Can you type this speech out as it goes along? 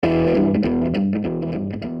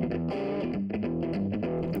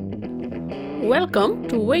Welcome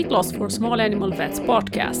to Weight Loss for Small Animal Vets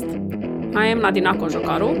podcast. I am Nadina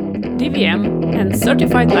Cojocaru, DVM and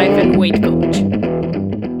Certified Life and Weight Coach.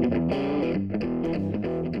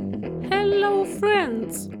 Hello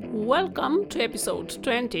friends! Welcome to episode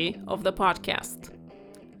 20 of the podcast.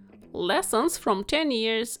 Lessons from 10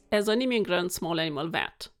 years as an immigrant small animal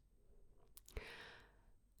vet.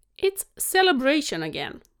 It's celebration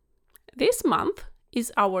again. This month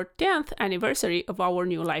is our 10th anniversary of our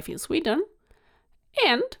new life in Sweden,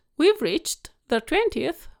 and we've reached the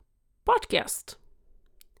 20th podcast.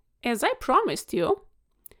 As I promised you,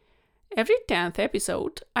 every 10th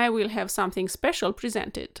episode I will have something special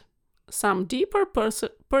presented, some deeper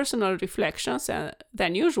personal reflections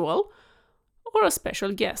than usual, or a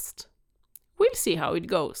special guest. We'll see how it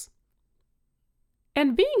goes.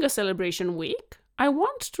 And being a celebration week, I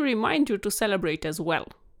want to remind you to celebrate as well.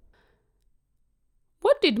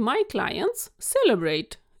 What did my clients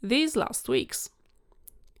celebrate these last weeks?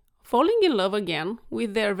 Falling in love again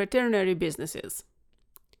with their veterinary businesses.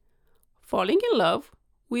 Falling in love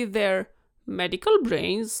with their medical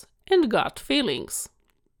brains and gut feelings.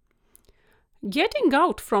 Getting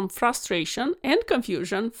out from frustration and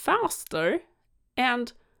confusion faster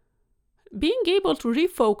and being able to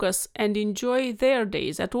refocus and enjoy their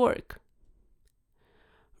days at work.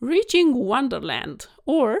 Reaching Wonderland,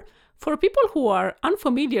 or for people who are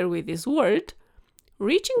unfamiliar with this word,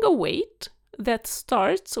 reaching a weight that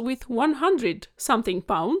starts with 100 something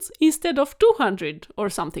pounds instead of 200 or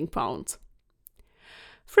something pounds.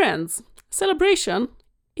 Friends, celebration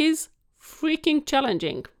is freaking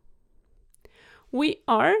challenging. We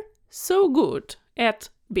are so good at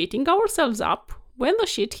beating ourselves up when the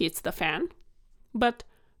shit hits the fan, but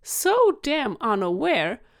so damn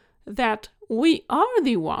unaware that we are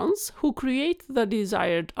the ones who create the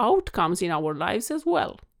desired outcomes in our lives as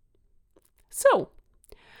well. So,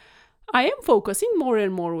 I am focusing more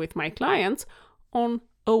and more with my clients on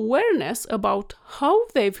awareness about how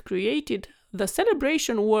they've created the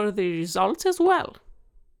celebration-worthy results as well.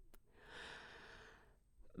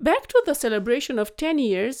 Back to the celebration of 10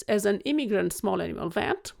 years as an immigrant small animal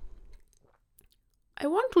vet, I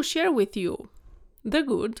want to share with you the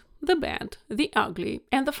good, the bad, the ugly,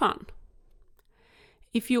 and the fun.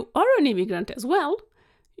 If you are an immigrant as well,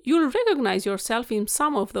 you'll recognize yourself in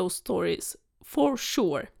some of those stories, for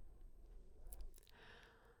sure.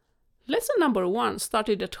 Lesson number 1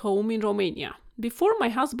 started at home in Romania, before my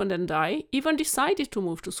husband and I even decided to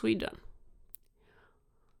move to Sweden.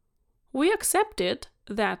 We accepted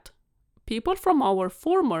that people from our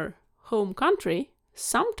former home country,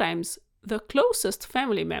 sometimes the closest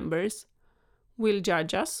family members, will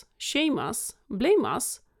judge us, shame us, blame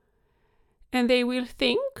us, and they will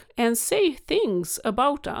think and say things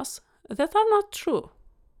about us that are not true.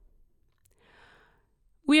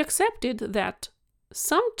 We accepted that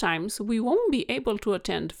sometimes we won't be able to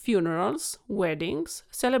attend funerals, weddings,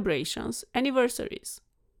 celebrations, anniversaries.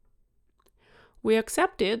 We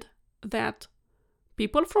accepted that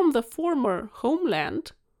people from the former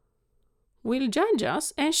homeland will judge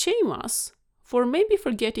us and shame us for maybe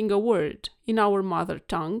forgetting a word in our mother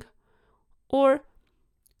tongue, or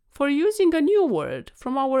for using a new word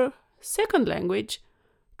from our second language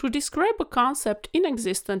to describe a concept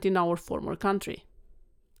inexistent in our former country.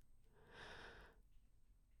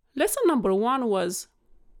 Lesson number 1 was,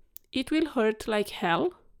 it will hurt like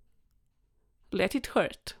hell. Let it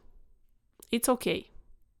hurt. It's okay.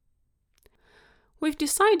 We've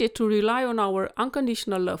decided to rely on our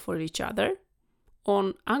unconditional love for each other,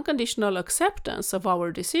 on unconditional acceptance of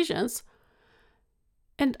our decisions,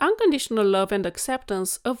 and unconditional love and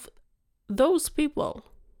acceptance of those people.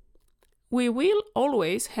 We will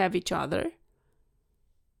always have each other,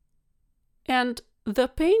 and the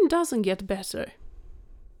pain doesn't get better.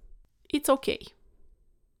 It's okay.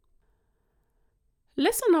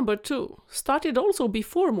 Lesson number 2 started also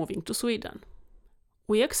before moving to Sweden.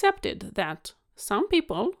 We accepted that some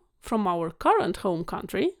people from our current home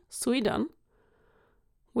country, Sweden,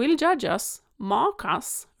 will judge us, mock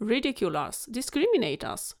us, ridicule us, discriminate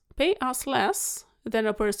us, pay us less than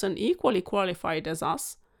a person equally qualified as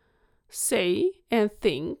us, say and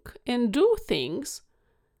think and do things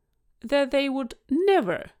that they would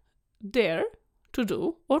never dare to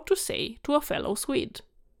do or to say to a fellow Swede.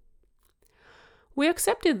 We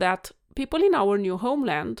accepted that people in our new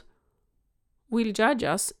homeland will judge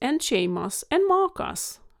us and shame us and mock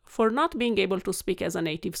us for not being able to speak as a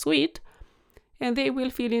native Swede, and they will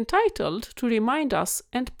feel entitled to remind us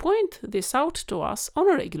and point this out to us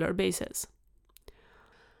on a regular basis.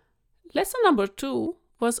 Lesson number 2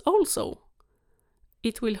 was also,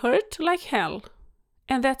 it will hurt like hell,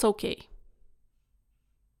 and that's okay.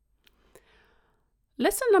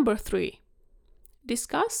 Lesson number 3.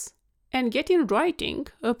 Discuss and get in writing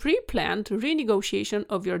a pre-planned renegotiation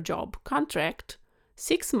of your job contract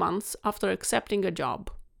 6 months after accepting a job.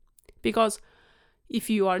 Because if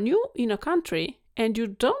you are new in a country and you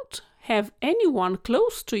don't have anyone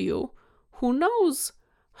close to you who knows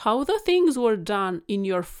how the things were done in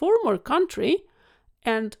your former country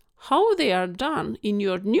and how they are done in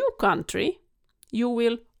your new country, you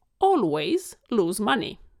will always lose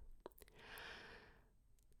money.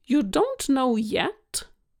 You don't know yet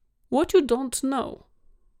what you don't know.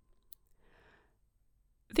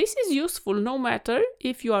 This is useful no matter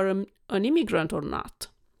if you are an immigrant or not.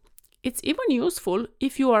 It's even useful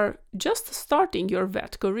if you are just starting your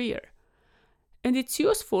vet career. And it's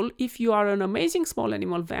useful if you are an amazing small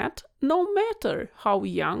animal vet, no matter how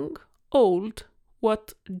young, old,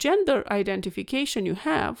 what gender identification you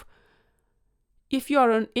have, if you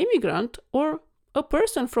are an immigrant or a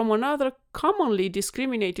person from another commonly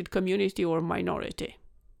discriminated community or minority.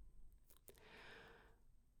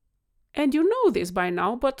 And you know this by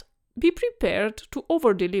now, but be prepared to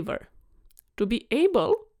over-deliver, to be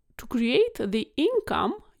able to create the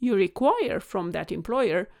income you require from that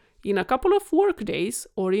employer in a couple of work days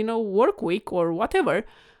or in a work week or whatever,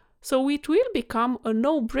 so it will become a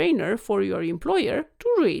no-brainer for your employer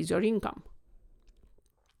to raise your income.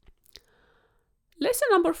 Lesson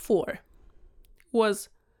number 4 was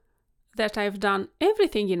that I've done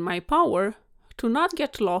everything in my power to not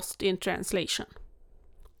get lost in translation.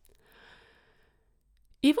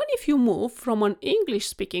 Even if you move from an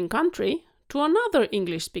English-speaking country to another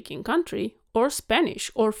English-speaking country, or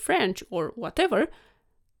Spanish or French or whatever,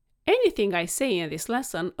 anything I say in this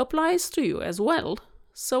lesson applies to you as well.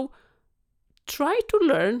 So try to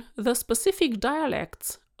learn the specific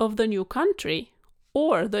dialects of the new country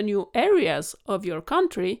or the new areas of your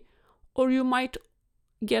country, or you might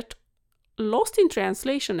get lost in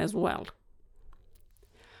translation as well.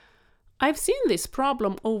 I've seen this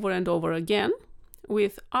problem over and over again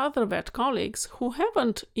with other vet colleagues who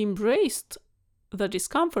haven't embraced the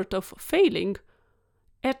discomfort of failing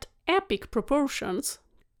at epic proportions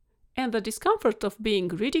and the discomfort of being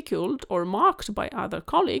ridiculed or mocked by other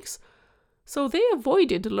colleagues, so they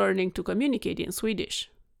avoided learning to communicate in Swedish.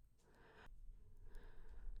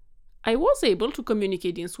 I was able to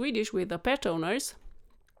communicate in Swedish with the pet owners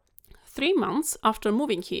 3 months after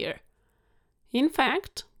moving here. In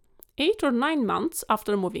fact, 8 or 9 months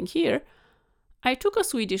after moving here, I took a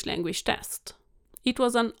Swedish language test. It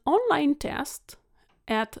was an online test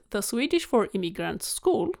at the Swedish for Immigrants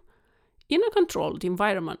school in a controlled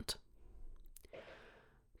environment.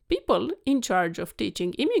 People in charge of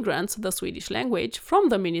teaching immigrants the Swedish language from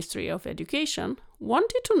the Ministry of Education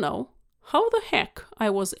wanted to know how the heck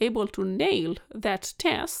I was able to nail that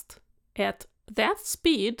test at that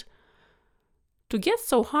speed, to get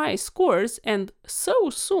so high scores and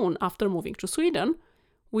so soon after moving to Sweden,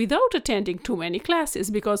 without attending too many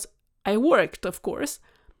classes, because I worked, of course.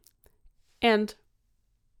 And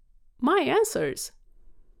my answers: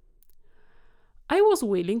 I was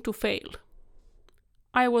willing to fail.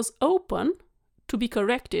 I was open to be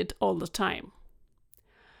corrected all the time.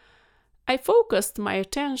 I focused my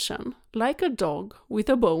attention, like a dog with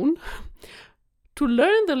a bone, to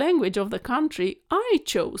learn the language of the country I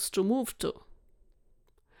chose to move to.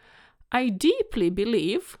 I deeply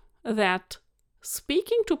believe that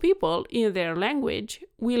speaking to people in their language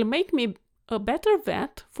will make me a better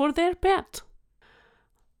vet for their pet.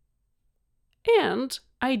 And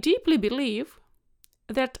I deeply believe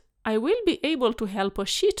that I will be able to help a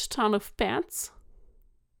shit ton of pets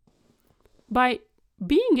by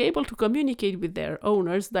being able to communicate with their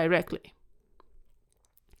owners directly.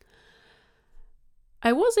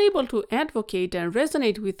 I was able to advocate and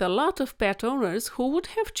resonate with a lot of pet owners who would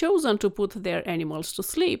have chosen to put their animals to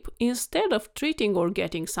sleep instead of treating or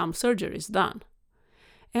getting some surgeries done.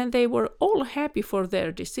 And they were all happy for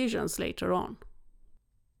their decisions later on.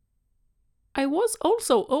 I was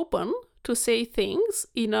also open to say things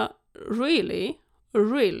in a really,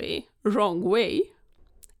 really wrong way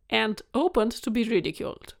and opened to be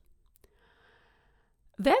ridiculed.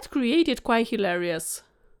 That created quite hilarious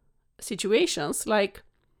situations, like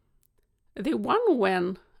the one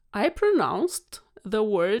when I pronounced the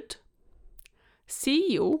word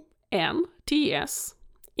CUNTS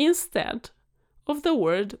instead of the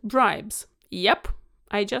word bribes. Yep,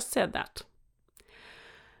 I just said that.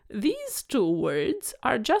 These two words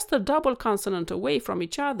are just a double consonant away from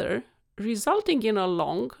each other, resulting in a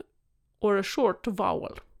long or a short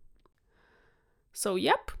vowel. So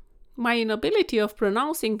yep, my inability of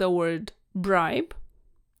pronouncing the word bribe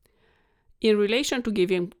in relation to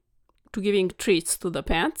giving treats to the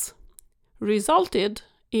pets resulted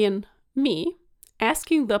in me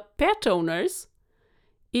asking the pet owners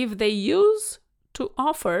if they used to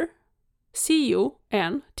offer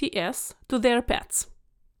CUNTS to their pets.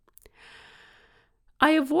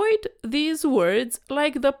 I avoid these words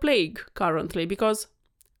like the plague currently because,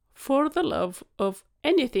 for the love of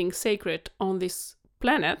anything sacred on this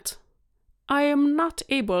planet, I am not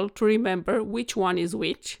able to remember which one is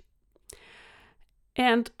which,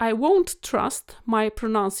 and I won't trust my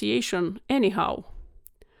pronunciation anyhow.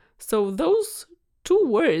 So those two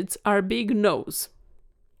words are big no's.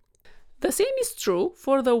 The same is true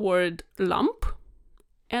for the word lump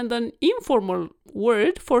and an informal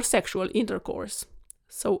word for sexual intercourse.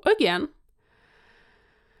 So again,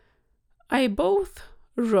 I both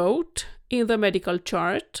wrote in the medical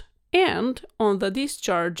chart and on the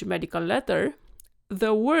discharge medical letter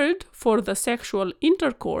the word for the sexual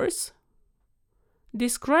intercourse,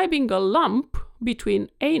 describing a lump between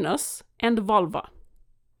anus and vulva.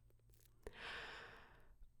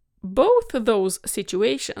 Both those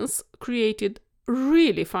situations created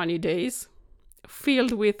really funny days,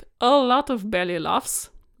 filled with a lot of belly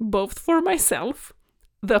laughs, both for myself,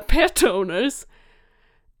 the pet owners,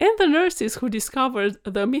 and the nurses who discovered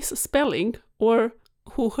the misspelling or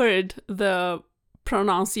who heard the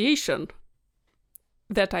pronunciation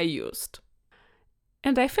that I used.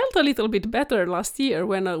 And I felt a little bit better last year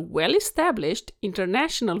when a well-established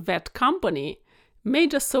international vet company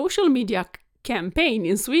made a social media campaign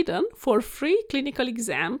in Sweden for free clinical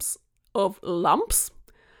exams of lumps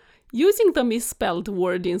using the misspelled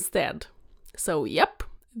word instead. So yep,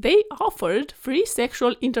 they offered free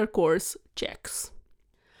sexual intercourse checks.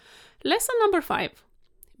 Lesson number 5.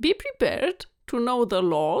 Be prepared to know the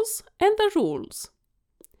laws and the rules.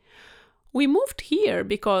 We moved here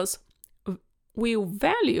because we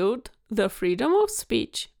valued the freedom of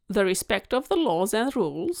speech, the respect of the laws and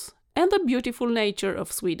rules, and the beautiful nature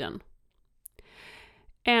of Sweden.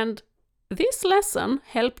 And this lesson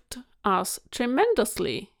helped us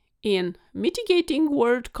tremendously in mitigating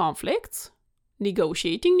word conflicts,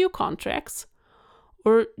 negotiating new contracts,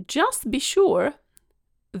 or just be sure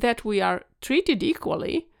that we are treated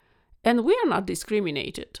equally and we are not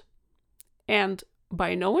discriminated. And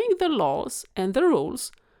by knowing the laws and the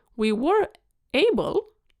rules, we were able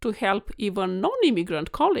to help even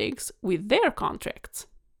non-immigrant colleagues with their contracts.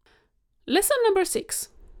 Lesson number 6.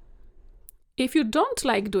 If you don't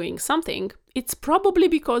like doing something, it's probably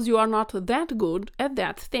because you are not that good at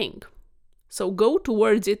that thing. So go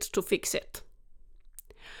towards it to fix it.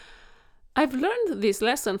 I've learned this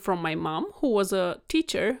lesson from my mom, who was a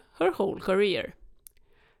teacher her whole career.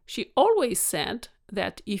 She always said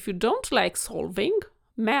that if you don't like solving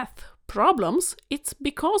math problems, it's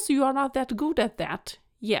because you are not that good at that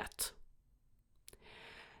yet.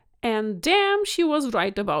 And damn, she was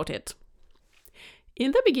right about it.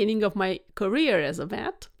 In the beginning of my career as a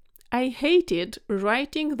vet, I hated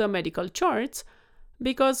writing the medical charts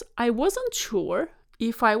because I wasn't sure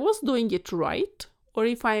if I was doing it right or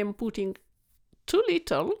if I am putting too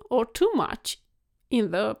little or too much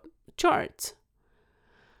in the charts.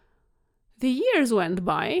 The years went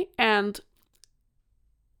by and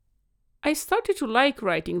I started to like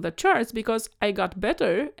writing the charts because I got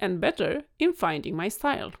better and better in finding my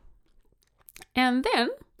style. And then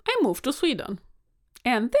I moved to Sweden.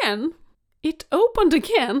 And then it opened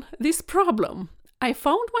again this problem. I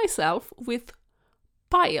found myself with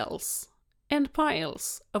piles and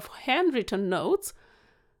piles of handwritten notes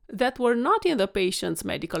that were not in the patient's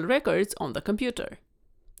medical records on the computer.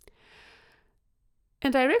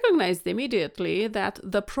 And I recognized immediately that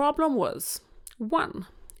the problem was, 1.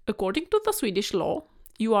 According to the Swedish law,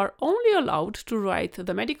 you are only allowed to write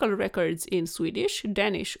the medical records in Swedish,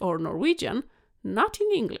 Danish, or Norwegian, not in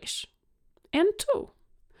English. And 2.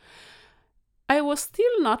 I was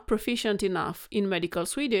still not proficient enough in medical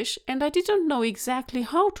Swedish and I didn't know exactly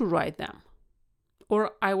how to write them.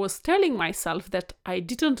 Or I was telling myself that I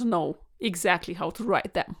didn't know exactly how to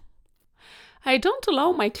write them. I don't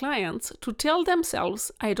allow my clients to tell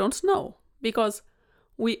themselves I don't know, because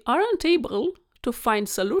we aren't able to find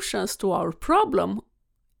solutions to our problem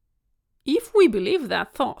if we believe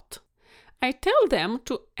that thought. I tell them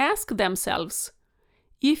to ask themselves,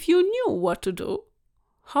 if you knew what to do,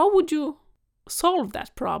 how would you solve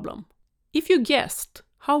that problem? If you guessed,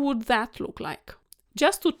 how would that look like?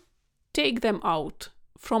 Just to take them out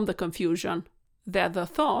from the confusion that the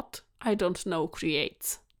thought I don't know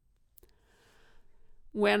creates.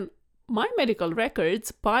 When my medical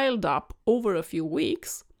records piled up over a few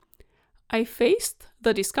weeks, I faced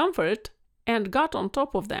the discomfort and got on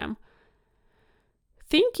top of them,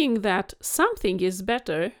 thinking that something is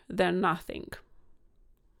better than nothing.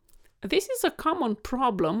 This is a common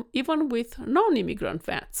problem even with non-immigrant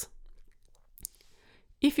vets.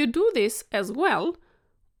 If you do this as well,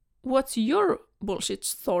 what's your bullshit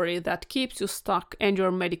story that keeps you stuck and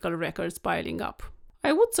your medical records piling up?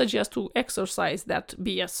 I would suggest to exercise that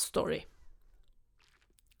BS story.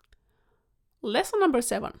 Lesson number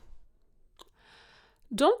 7.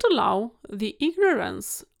 Don't allow the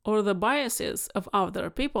ignorance or the biases of other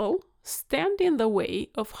people stand in the way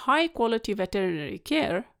of high-quality veterinary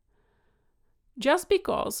care just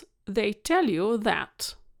because they tell you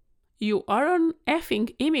that you are an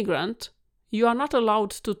effing immigrant, you are not allowed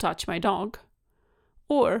to touch my dog,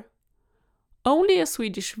 or only a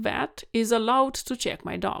Swedish vet is allowed to check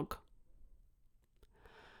my dog.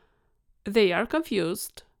 They are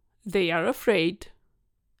confused, they are afraid.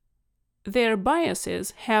 Their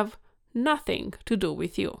biases have nothing to do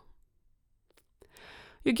with you.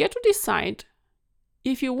 You get to decide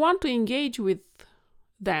if you want to engage with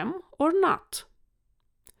them or not.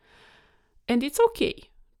 And it's okay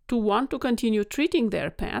to want to continue treating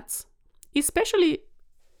their pets, especially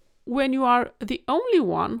when you are the only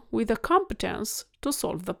one with the competence to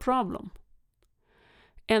solve the problem.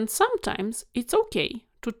 And sometimes it's okay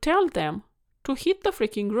to tell them to hit the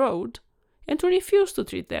freaking road and to refuse to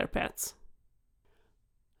treat their pets.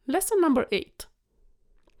 Lesson number 8.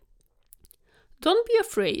 Don't be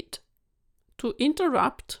afraid to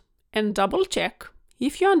interrupt and double check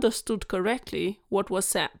if you understood correctly what was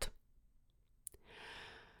said.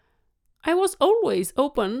 I was always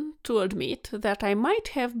open to admit that I might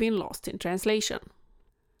have been lost in translation.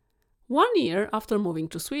 1 year after moving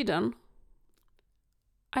to Sweden,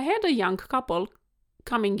 I had a young couple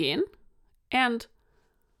coming in, and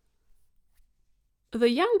the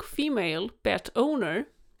young female pet owner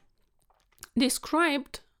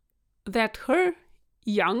described that her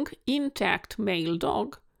young, intact male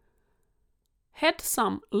dog had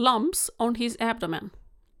some lumps on his abdomen.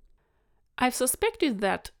 I've suspected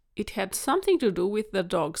that it had something to do with the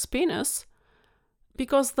dog's penis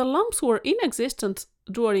because the lumps were inexistent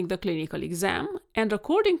during the clinical exam, and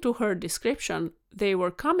according to her description, they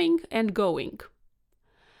were coming and going.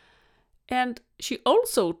 And she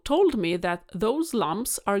also told me that those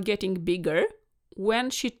lumps are getting bigger when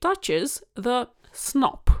she touches the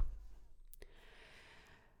snop.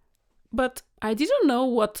 But I didn't know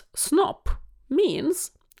what snop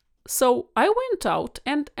means, so I went out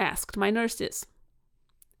and asked my nurses.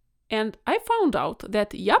 And I found out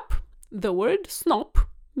that, yup, the word snop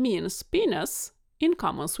means penis in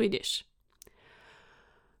common Swedish.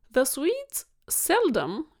 The Swedes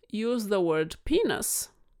seldom use the word penis.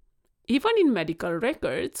 Even in medical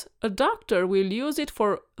records, a doctor will use it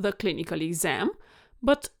for the clinical exam,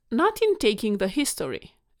 but not in taking the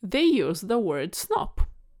history. They use the word snop.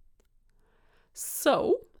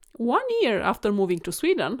 So, 1 year after moving to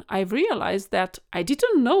Sweden, I've realized that I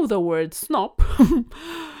didn't know the word snop.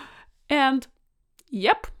 And,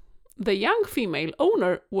 yep, the young female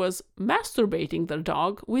owner was masturbating the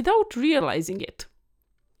dog without realizing it.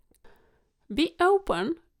 Be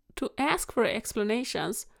open to ask for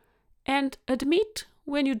explanations and admit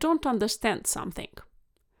when you don't understand something.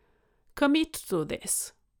 Commit to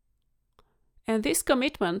this. And this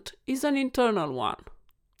commitment is an internal one.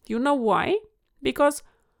 You know why? Because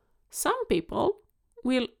some people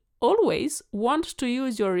will always want to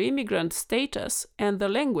use your immigrant status and the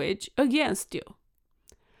language against you.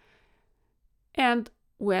 And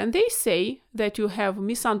when they say that you have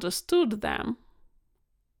misunderstood them,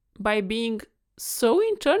 by being so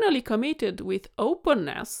internally committed with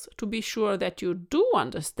openness to be sure that you do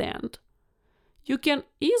understand, you can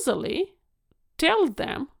easily tell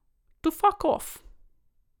them to fuck off.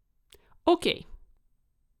 Okay,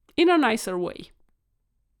 in a nicer way.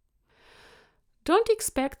 Don't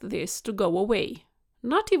expect this to go away,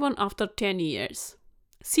 not even after 10 years.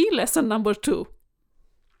 See lesson number 2.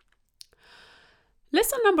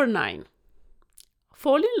 Lesson number 9.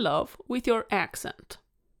 Fall in love with your accent,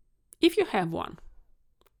 if you have one.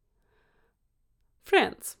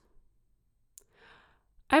 Friends,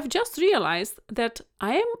 I've just realized that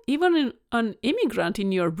I am even an immigrant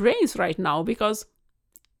in your brains right now, because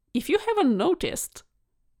if you haven't noticed,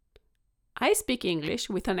 I speak English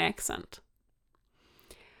with an accent.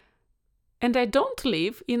 And I don't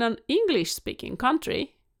live in an English-speaking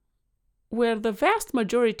country where the vast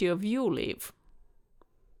majority of you live.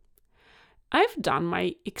 I've done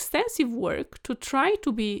my extensive work to try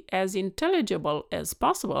to be as intelligible as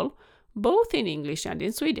possible, both in English and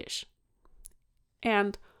in Swedish.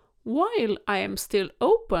 And while I am still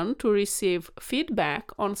open to receive feedback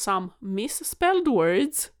on some misspelled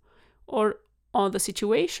words or on the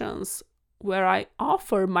situations where I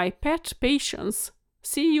offer my pet patients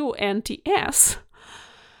C-U-N-T-S,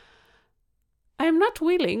 I am not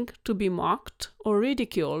willing to be mocked or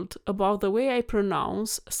ridiculed about the way I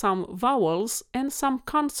pronounce some vowels and some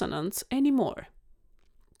consonants anymore.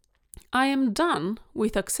 I am done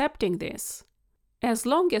with accepting this, as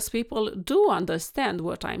long as people do understand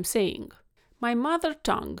what I'm saying. My mother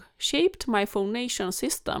tongue shaped my phonation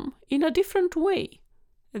system in a different way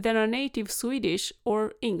than a native Swedish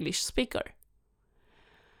or English speaker.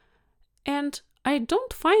 And I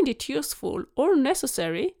don't find it useful or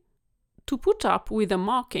necessary to put up with the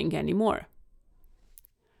mocking anymore.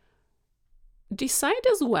 Decide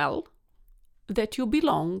as well that you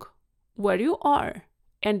belong where you are,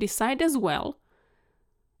 and decide as well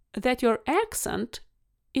that your accent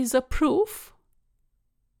is a proof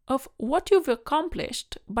of what you've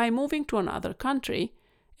accomplished by moving to another country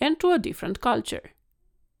and to a different culture.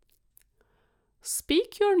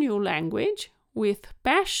 Speak your new language with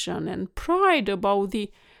passion and pride about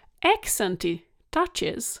the accenty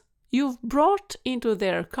touches you've brought into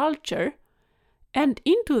their culture and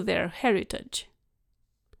into their heritage.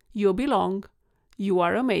 You belong, you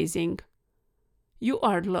are amazing, you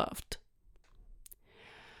are loved.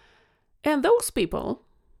 And those people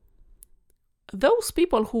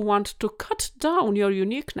who want to cut down your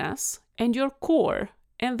uniqueness and your core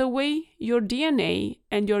and the way your DNA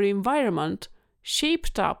and your environment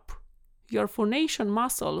shaped up your phonation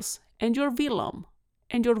muscles and your velum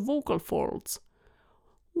and your vocal folds,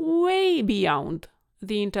 way beyond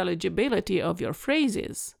the intelligibility of your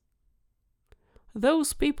phrases.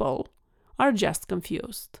 Those people are just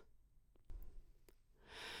confused.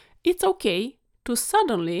 It's okay to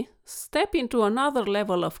suddenly step into another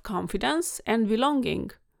level of confidence and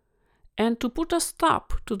belonging, and to put a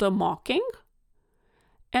stop to the mocking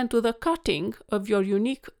and to the cutting of your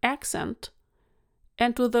unique accent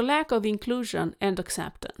and to the lack of inclusion and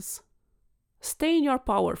acceptance. Stay in your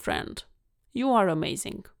power, friend. You are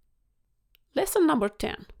amazing. Lesson number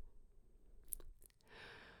 10.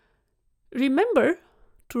 Remember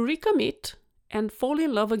to recommit and fall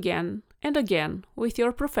in love again and again with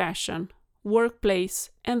your profession, workplace,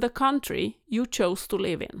 and the country you chose to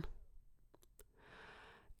live in.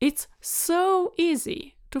 It's so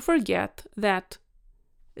easy to forget that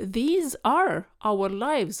these are our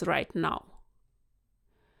lives right now.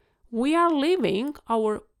 We are living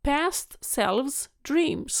our past selves'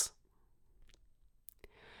 dreams.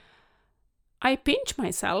 I pinch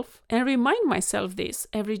myself and remind myself this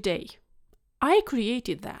every day. I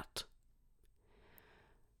created that.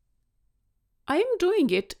 I am doing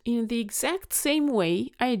it in the exact same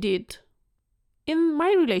way I did in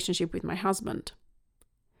my relationship with my husband.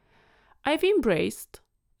 I've embraced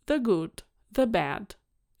the good, the bad,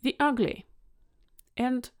 the ugly,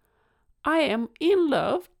 and I am in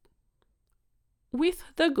love with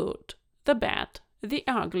the good, the bad, the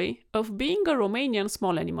ugly of being a Romanian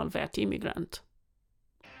small animal vet immigrant.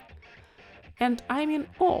 And I'm in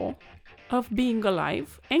awe of being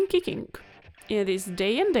alive and kicking in this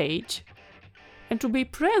day and age, and to be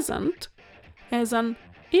present as an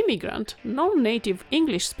immigrant, non-native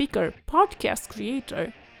English speaker, podcast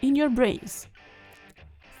creator in your brains.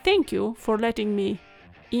 Thank you for letting me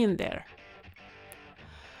in there.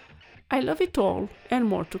 I love it all and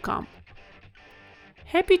more to come.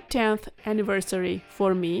 Happy 10th anniversary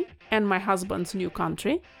for me and my husband's new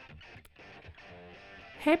country.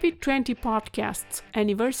 Happy 20 podcasts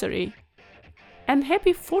anniversary, and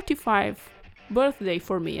happy 45 birthday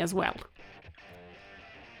for me as well.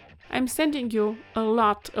 I'm sending you a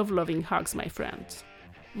lot of loving hugs, my friends.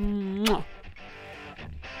 Mwah.